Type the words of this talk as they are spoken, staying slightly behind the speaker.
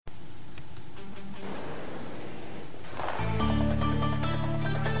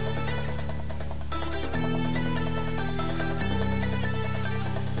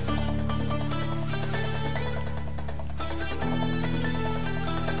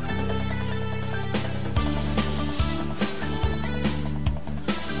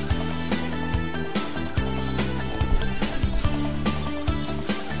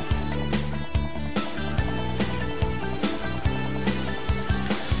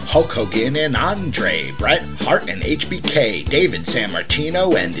Hulk Hogan and Andre, Bret Hart and HBK, David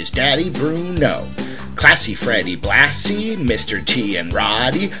Sammartino and his daddy Bruno, Classy Freddie Blassie, Mr. T and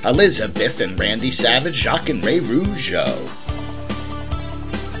Roddy, Elizabeth and Randy Savage, Jacques and Ray Rougeau.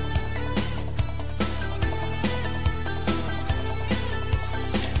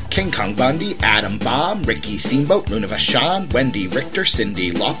 King Kong Bundy, Adam Bomb, Ricky Steamboat, Luna Vachon, Wendy Richter,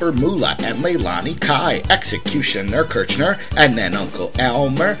 Cyndi Lauper, Moolah, and Leilani Kai, Executioner Kirchner, and then Uncle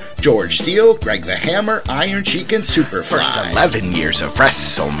Elmer, George Steele, Greg the Hammer, Iron Sheik, and Superfly. First 11 years of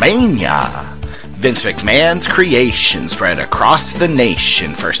WrestleMania. Vince McMahon's creation spread across the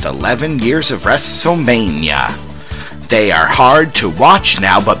nation. First 11 years of WrestleMania. They are hard to watch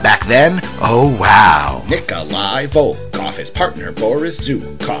now, but back then, oh wow. Nikolai Volkov, his partner Boris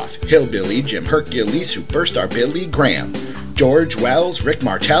Zukov, Hillbilly Jim Hercules, Superstar Billy Graham, George Wells, Rick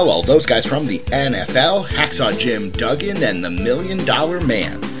Martel, all those guys from the NFL, Hacksaw Jim Duggan, and the $1 Million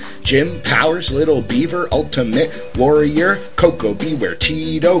Man. Jim Powers, Little Beaver, Ultimate Warrior, Coco Beware,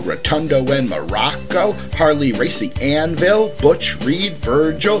 Tito, Rotundo and Morocco, Harley Race the Anvil, Butch Reed,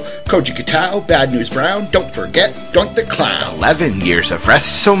 Virgil, Koji Katao, Bad News Brown, don't forget Doink the Clown. First 11 years of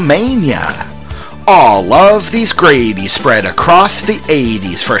WrestleMania. All of these Grady's spread across the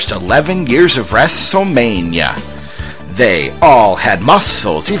 80s. First 11 years of WrestleMania. They all had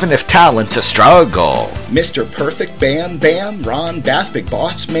muscles, even if talent's a struggle. Mr. Perfect, Bam Bam, Ron Bass, Big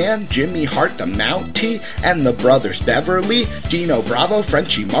Boss Man, Jimmy Hart, the Mountie, and the brothers Beverly, Dino Bravo,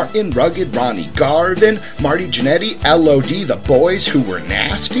 Frenchie Martin, Rugged Ronnie Garvin, Marty Jannetty, LOD, the boys who were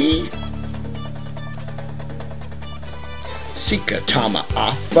nasty, Sika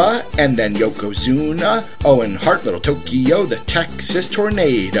Tamaafa, and then Yokozuna, Owen Hart, Little Tokyo, the Texas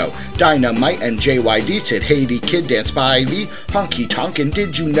Tornado, Dynamite and JYD, Sid Haiti, Kid Dan Spivey, Honky Tonk, and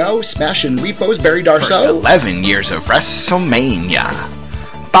Did You Know, Smashin' Repos, Barry Darsow. First 11 years of WrestleMania.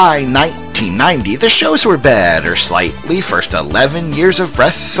 By 1990, the shows were better slightly. First 11 years of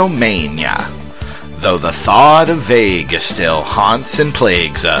WrestleMania. Though the thought of Vegas still haunts and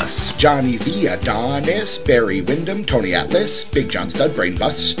plagues us. Johnny V, Adonis, Barry Windham, Tony Atlas, Big John Studd, Brain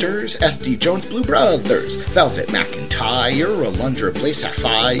Busters, SD Jones, Blue Brothers, Velvet McIntyre, Alundra Blaze,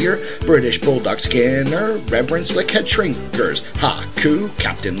 Sapphire, British Bulldog Skinner, Reverend Slickhead Shrinkers, Haku,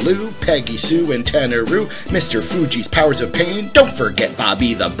 Captain Lou, Peggy Sue and Tenaru, Mr. Fuji's Powers of Pain, don't forget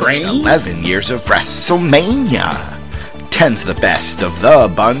Bobby the Brain. 11 years of WrestleMania. 10's the best of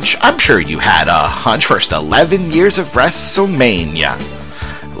the bunch. I'm sure you had a hunch. First 11 years of WrestleMania.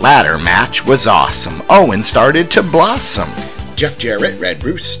 Ladder match was awesome. Owen started to blossom. Jeff Jarrett, Red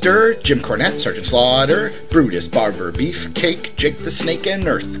Rooster, Jim Cornette, Sergeant Slaughter, Brutus Barber, Beefcake, Jake the Snake and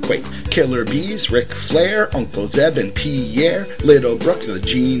Earthquake, Killer Bees, Ric Flair, Uncle Zeb and Pierre, Little Brooks the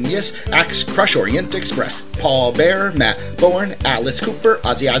Genius, Axe Crush, Orient Express, Paul Bearer, Matt Bourne, Alice Cooper,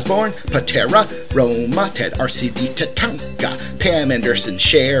 Ozzy Osbourne, Patera, Roma, Ted RCD, Tatanka, Pam Anderson,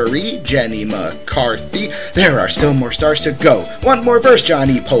 Sherry, Jenny McCarthy. There are still more stars to go. One more verse,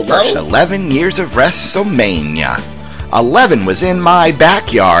 Johnny Polo. First 11 years of WrestleMania. 11 was in my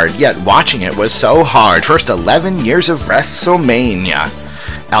backyard, yet watching it was so hard. First 11 years of WrestleMania.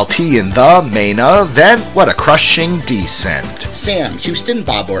 LT in the main event, what a crushing descent. Sam Houston,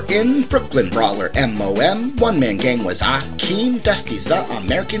 Bob Orton, Brooklyn Brawler, MOM, One Man Gang was Akeem, Dusty's The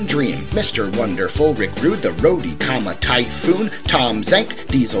American Dream, Mr. Wonderful, Rick Rude, The Roadie, Typhoon, Tom Zank,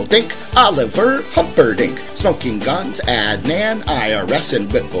 Diesel Dink, Oliver Humperdinck, Smoking Guns, Adnan, IRS and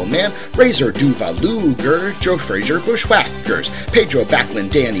Whippleman, Razor Duva Luger, Joe Frazier, Bushwhackers, Pedro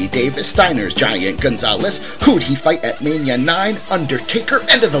Backlund, Danny Davis, Steiner's Giant Gonzalez, who'd he fight at Mania 9, Undertaker,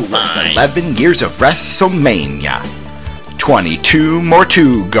 end of the line. 11 years of WrestleMania. 22 more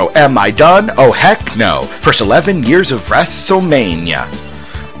to go. Am I done? Oh heck no. First 11 years of WrestleMania.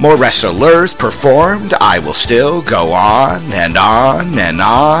 More wrestlers performed. I will still go on and on and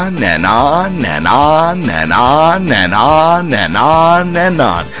on and on and on and on and on and on and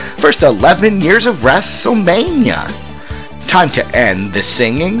on. First 11 years of WrestleMania. Time to end the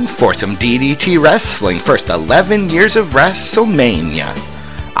singing for some DDT wrestling. First 11 years of WrestleMania.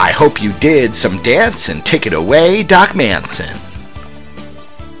 I hope you did some dancing. Take it away, Doc Manson.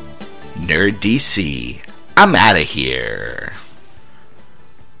 Nerd DC. I'm out of here.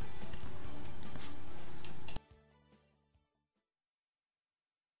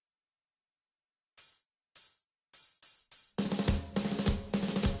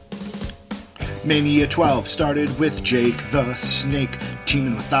 Mania 12 started with Jake the Snake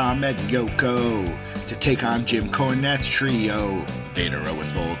teaming with Ahmed and Yoko to take on Jim Cornette's trio. Vader,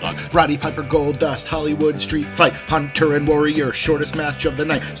 Owen, Bulldog, Roddy Piper, Goldust, Hollywood Street Fight, Hunter and Warrior, shortest match of the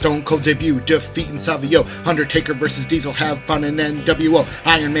night, Stone Cold debut, defeating Savio, Undertaker versus Diesel, Have Fun and NWO,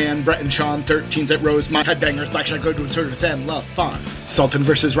 Iron Man, Brett and Sean, 13s at Rosemont, Headbangers, Blackshot, Go to Service, and La Fun, Sultan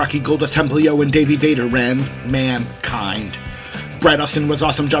versus Rocky, Goldust, Emplio, and Davey Vader, and Mankind. Brad Austin was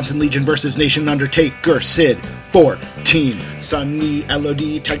Awesome, Johnson Legion versus Nation, Undertaker, Sid, 14, Sunny,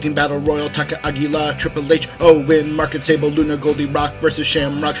 LOD, Tag Team Battle Royal, Taka Aguila, Triple H, Owen, Market Sable, Luna, Goldie Rock versus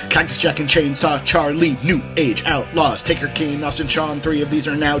Shamrock, Cactus Jack and Chainsaw, Charlie, New Age Outlaws, Taker, Kane, Austin, Sean, 3 of these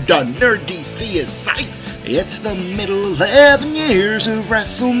are now done. Nerd DC is psyched. It's the middle 11 years of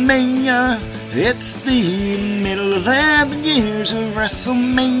WrestleMania. It's the middle 11 years of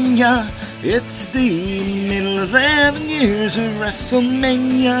WrestleMania. It's the middle 11 years of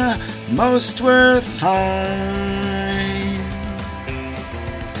WrestleMania. Most were fine.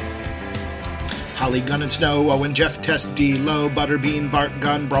 Holly, Gunn, and Snow, Owen, Jeff, Tess, D-Lo, Butterbean, Bart,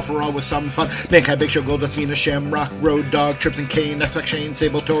 Gunn, Brawl for All with some fun, Mankind, Big Show, Goldust, Venus, Shamrock, Road Dogg, Trips and Kane, FX, Shane,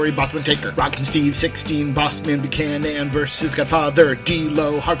 Sable, Tori, Bossman, Taker, Rock and Steve, 16, Bossman, Buchanan versus Godfather,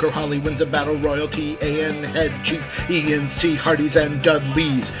 D-Lo, Hardcore Holly wins a battle royalty, A.N. Head Cheese, E.N.C. Hardys and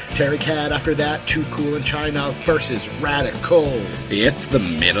Dudleys, Terry Cat after that, Too Cool in China versus Radical. It's the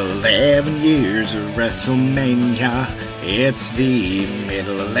middle 11 years of WrestleMania. It's the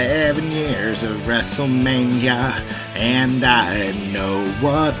middle 11 years of WrestleMania, and I know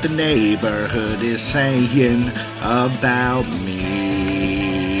what the neighborhood is saying about me.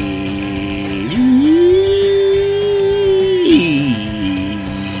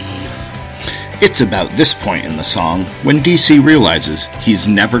 It's about this point in the song when DC realizes he's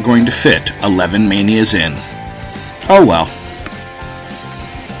never going to fit 11 Manias in. Oh well.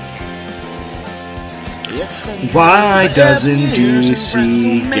 Why doesn't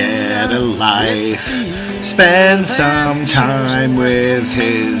DC get a life? Spend some time with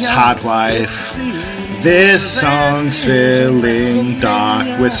his hot wife. This song's filling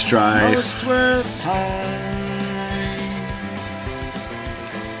Doc with strife.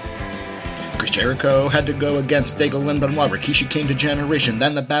 Jericho had to go against Daigle and Benoit. Rikishi came to Generation,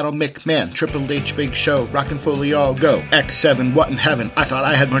 then the battle McMahon, Triple H, Big Show, Rockin' Fully All Go, X7, What in Heaven. I thought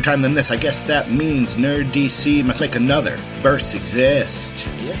I had more time than this. I guess that means Nerd DC must make another verse exist.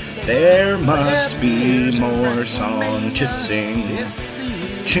 There must be more song to sing.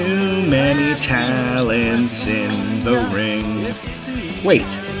 Too many talents in the ring. Wait,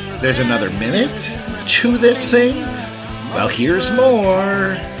 there's another minute to this thing? Well, here's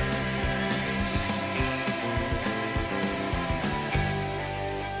more.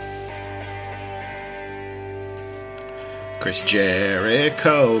 Chris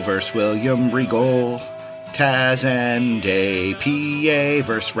Jericho vs. William Regal, Taz and APA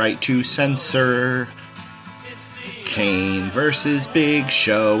vs. Right to Censor, Kane vs. Big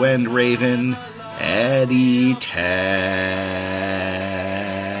Show and Raven, Eddie Test,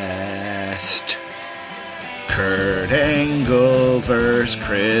 Kurt Angle vs.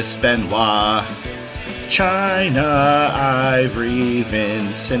 Chris Benoit, China, Ivory,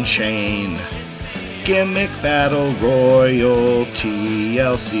 Vince and Shane, Gimmick Battle Royal,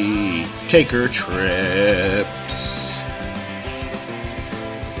 TLC, Taker Trips,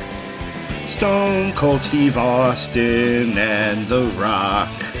 Stone Cold Steve Austin and The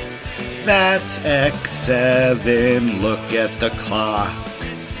Rock. That's X7, look at the clock.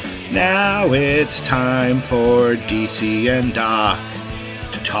 Now it's time for DC and Doc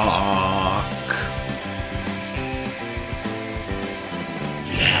to talk.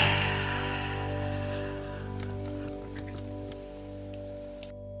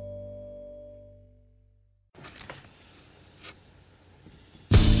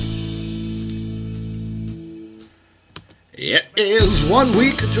 It is 1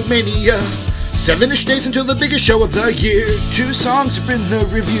 week until Mania, 7-ish days until the biggest show of the year. 2 songs are in the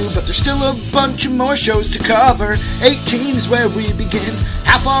review, but there's still a bunch of more shows to cover. 18 is where we begin.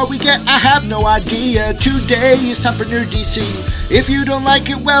 How far we get, I have no idea. Today is time for Nerd DC. If you don't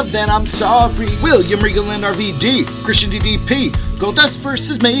like it, well then I'm sorry. William Regal and RVD, Christian DDP, Goldust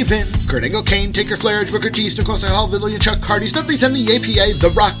vs. Maven, Kurt Angle, Kane, Taker, Flair, Booker T, Stone Cold Steve Austin, Villian, Chuck Hardy, Dudleys and the APA, The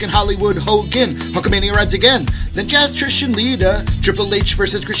Rock and Hollywood Hogan, Hulkamania rides again, then Jazz, Trish and Lita, Triple H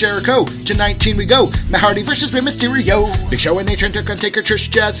vs. Chris Jericho, to 19 we go, Matt Hardy vs. Rey Mysterio, Big Show and Nate Taker, Trish,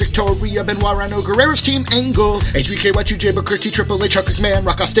 Jazz, Victoria, Benoit, Rhino, Guerrero's Team Angle, HBK, Y2J, Booker T, Triple H, Chuck McMahon,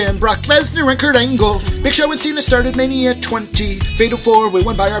 Rock Austin, Brock Lesnar and Kurt Angle, Big Show and Cena started Mania 20, Fatal 4-Way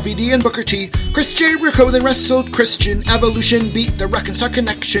won by RVD and Booker T, Chris Jericho then wrestled Christian. Evolution beat the Arkansas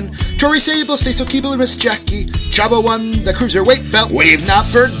Connection. Tori Sable, Stacey Keebler, and Miss Jackie. Chavo won the Cruiserweight belt. We've not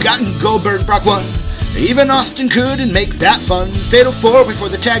forgotten Goldberg. Brock won. Even Austin couldn't make that fun. Fatal 4-way for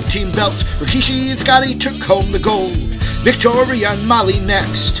the tag team belts. Rikishi and Scotty took home the gold. Victoria and Molly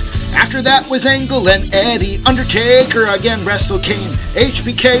next. After that was Angle and Eddie. Undertaker again wrestled Kane.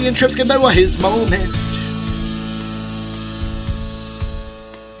 HBK and Trips Gambetta his moment.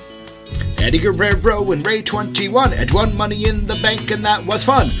 Eddie Guerrero and Ray 21. Edge won Money in the Bank and that was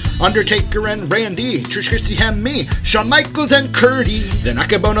fun. Undertaker and Randy. Trish Christie and me. Shawn Michaels and Curdy. Then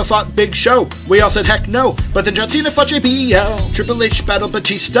Akebono fought Big Show. We all said heck no. But then John Cena fought JBL. Triple H battled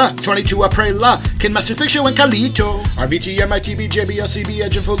Batista. 22 Aprela. Ken Masters, Big Show and Carlito. RVT, MITB, JBL, CB,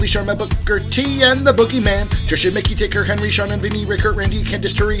 Edge and Foley, Sharma, Booker T and the Boogeyman. Trish and Mickey, Taker, Henry, Shawn and Vinny, Rickert, Randy,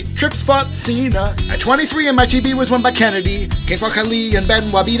 Candice, Turi. Trips fought Cena. At 23, MITB was won by Kennedy. Kane fought Khali and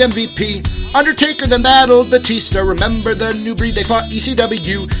Benoit beat MVP. Undertaker then battled Batista. Remember the new breed, they fought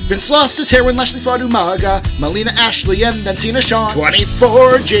ECW. Vince lost his hair when Lashley fought Umaga. Melina, Ashley, and then Cena, Shawn.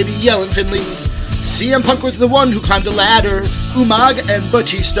 24, JBL and Finley. CM Punk was the one who climbed the ladder. Umaga and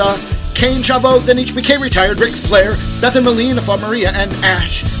Batista. Kane, Chavo, then HBK retired. Ric Flair, Beth and Melina fought Maria and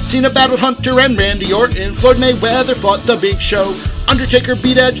Ash. Cena battled Hunter and Randy Orton. Floyd Mayweather fought The Big Show. Undertaker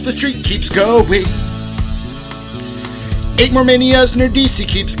beat Edge, the streak keeps going. 8 more Manias, Nerdisi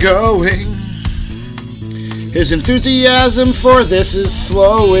keeps going. His enthusiasm for this is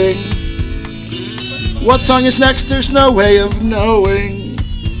slowing. What song is next? There's no way of knowing.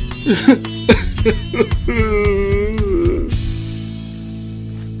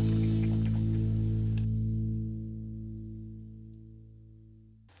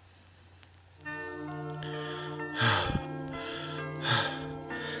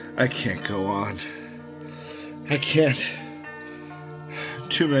 I can't go on. I can't.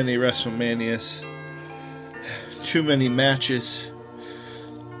 Too many WrestleManias. Too many matches.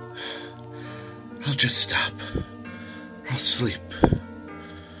 I'll just stop. I'll sleep.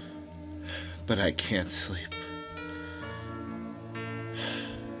 But I can't sleep.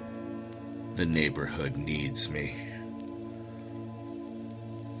 The neighborhood needs me.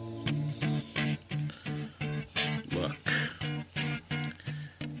 Look.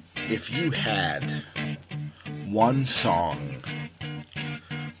 If you had one song,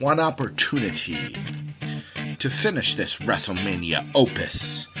 one opportunity to finish this WrestleMania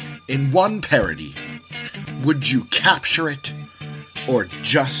opus in one parody, would you capture it or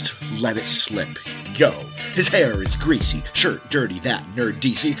just let it slip? Yo, his hair is greasy, shirt dirty, that nerd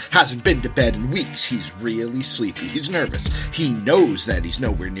DC hasn't been to bed in weeks. He's really sleepy, he's nervous, he knows that he's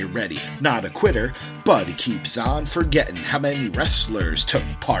nowhere near ready. Not a quitter, but he keeps on forgetting how many wrestlers took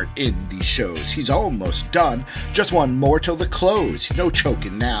part in these shows. He's almost done, just one more till the close. No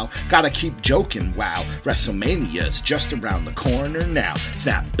choking now, gotta keep joking. Wow, WrestleMania's just around the corner now.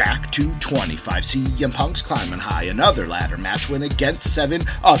 Snap back to 25, CM Punk's climbing high. Another ladder match win against 7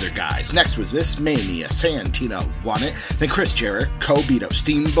 other guys. Next was Miss Mania, Santina won it. Then Chris Jericho beat up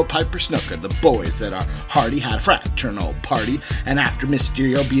Steamboat, Piper, Snuka. The boys that are Hardy had a fraternal party. And after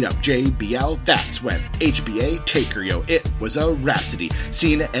Mysterio beat up JBL, that's when HBA Taker, yo, it was a rhapsody.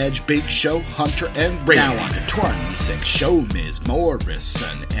 Cena, Edge, Big Show, Hunter, and Ray. Now on to 26, Show Miz,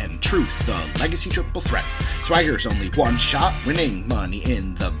 Morrison, and Truth, the Legacy Triple Threat. Swagger's only one shot, winning Money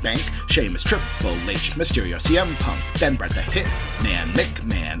in the Bank. Sheamus, Triple H, Mysterio, CM Punk, then Bret the Hitman,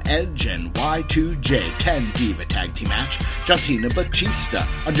 McMahon, Edge, and Y2J. 10 Diva Tag Team match. John Cena, Batista,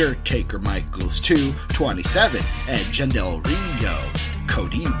 Undertaker, Michaels 2, 27, Edge and Del Rio,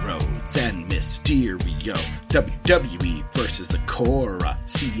 Cody Rhodes and Mysterio. WWE versus the Cora,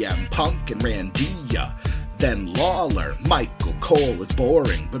 CM Punk and Randia. Then Lawler, Michael Cole is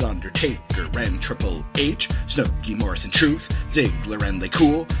boring, but Undertaker and Triple H, Snooki, Morrison, Truth, Ziggler and They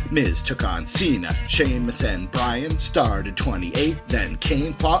Cool. Miz took on Cena, Sheamus and Bryan started 28, then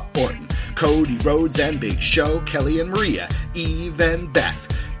Kane fought Orton, Cody Rhodes and Big Show, Kelly and Maria, Eve and Beth.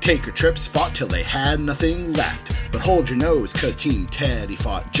 Taker Trips fought till they had nothing left. But hold your nose, cause Team Teddy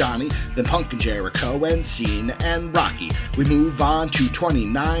fought Johnny, then Punk and Jericho and Cena and Rocky. We move on to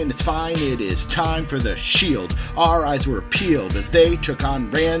 29, it's fine, it is time for the Shield. Our eyes were peeled as they took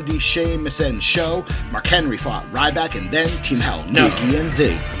on Randy, Sheamus and Show. Mark Henry fought Ryback and then Team Hell No. Nikki and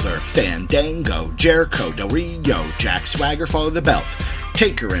Ziggler, Fandango, Jericho, Del Rio, Jack Swagger followed the belt.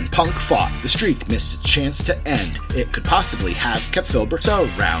 Taker and Punk fought. The streak missed its chance to end. It could possibly have kept Phil Brooks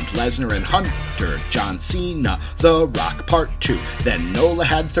around. Lesnar and Hunter, John Cena, The Rock Part 2. Then Nola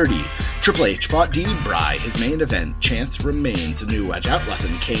had 30. Triple H fought D-Bry. His main event chance remains. A new Edge Outlaws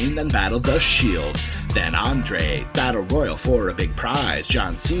and Kane then battled the Shield. Then Andre, Battle Royal for a big prize.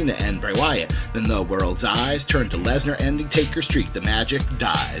 John Cena and Bray Wyatt. Then the world's eyes turned to Lesnar ending Taker's streak. The magic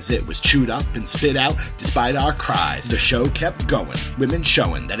dies. It was chewed up and spit out despite our cries. The show kept going. Women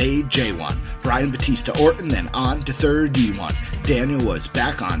showing that AJ won. Brian Batista Orton, then on to 31. Daniel was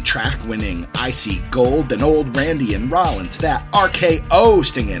back on track, winning IC Gold. Then old Randy and Rollins, that RKO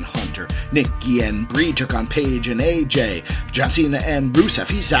Sting and Hunter. Nikki and Brie took on Paige and AJ. John Cena and Rusev,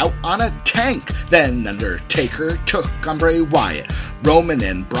 he's out on a tank. Then Undertaker took on Bray Wyatt. Roman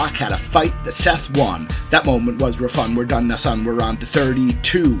and Brock had a fight that Seth won. That moment was real fun. We're done now, son. We're on to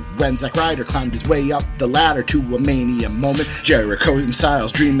 32. When Zack Ryder climbed his way up the ladder to a Mania moment. Jericho and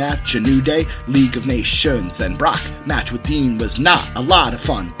Styles dream match, a New Day, League of Nations, and Brock match with Dean was not a lot of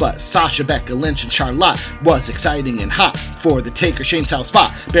fun, but Sasha, Becca Lynch, and Charlotte was exciting and hot for the Taker Shane Styles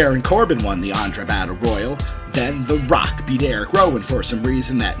spot. Baron Corbin won the Andre Battle Royal. Then The Rock beat Eric Rowan for some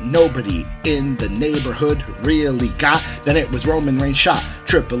reason that nobody in the neighborhood really got. Then it was Roman Reigns' shot.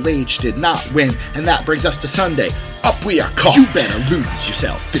 Triple H did not win, and that brings us to Sunday. Up we are caught. You better lose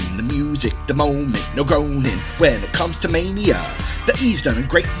yourself in the music, the moment, no groaning when it comes to Mania. The E's done a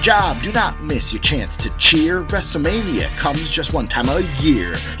great job. Do not miss your chance to cheer. WrestleMania comes just one time a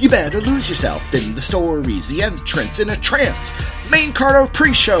year. You better lose yourself in the stories, the entrance in a trance. Main card or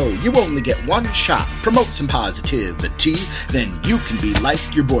pre-show, you only get one shot. Promote some positivity, then you can be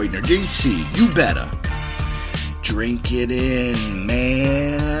like your boy Nerd DC. You better drink it in,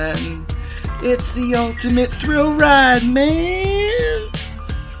 man. It's the ultimate thrill ride, man.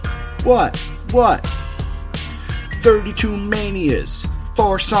 What? 32 Manias,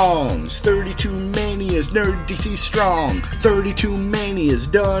 4 songs. 32 Manias, Nerd DC strong. 32 Manias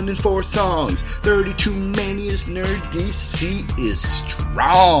done in 4 songs. 32 Manias, Nerd DC is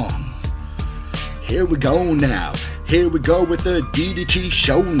strong. Here we go now. Here we go with the DDT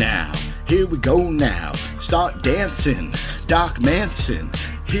show now. Here we go now. Start dancing, Doc Manson.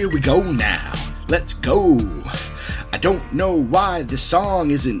 Here we go now. Let's go. I don't know why this song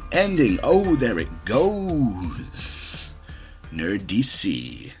isn't ending. Oh, there it goes. Nerd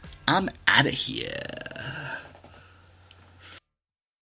DC. I'm out of here.